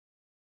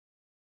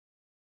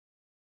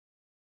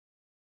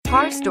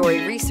Car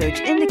Story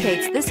research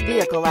indicates this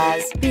vehicle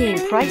as being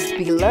priced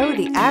below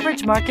the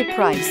average market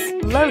price,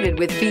 loaded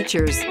with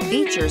features.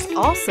 Features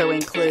also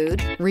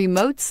include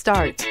remote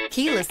start,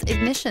 keyless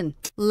ignition,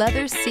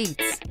 leather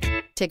seats,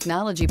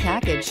 technology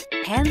package,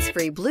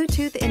 hands-free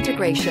Bluetooth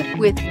integration.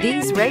 With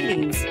these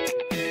ratings,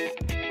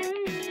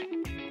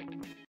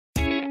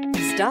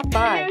 stop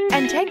by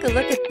and take a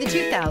look at the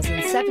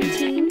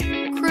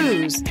 2017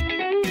 Cruze.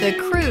 The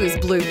Cruze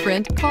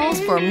blueprint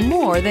calls for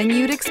more than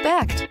you'd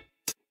expect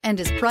and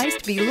is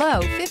priced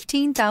below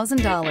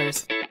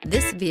 $15,000.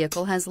 This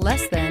vehicle has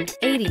less than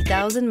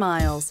 80,000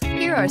 miles.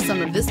 Here are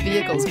some of this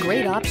vehicle's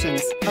great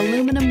options: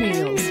 aluminum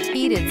wheels,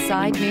 heated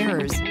side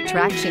mirrors,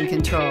 traction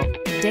control,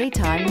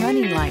 daytime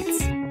running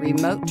lights,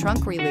 remote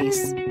trunk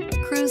release,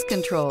 cruise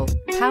control,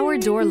 power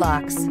door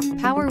locks,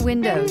 power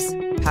windows,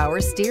 power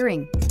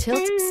steering,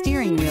 tilt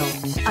steering wheel.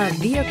 A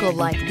vehicle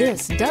like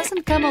this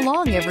doesn't come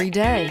along every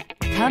day.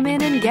 Come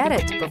in and get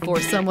it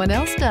before someone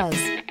else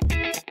does.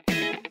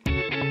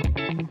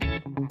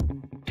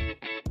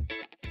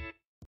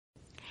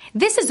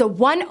 This is a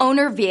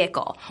one-owner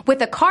vehicle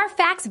with a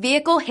Carfax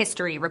Vehicle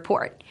History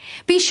Report.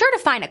 Be sure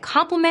to find a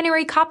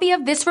complimentary copy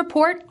of this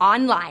report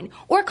online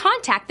or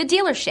contact the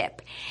dealership.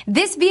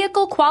 This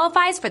vehicle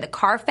qualifies for the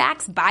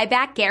Carfax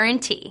Buyback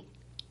Guarantee.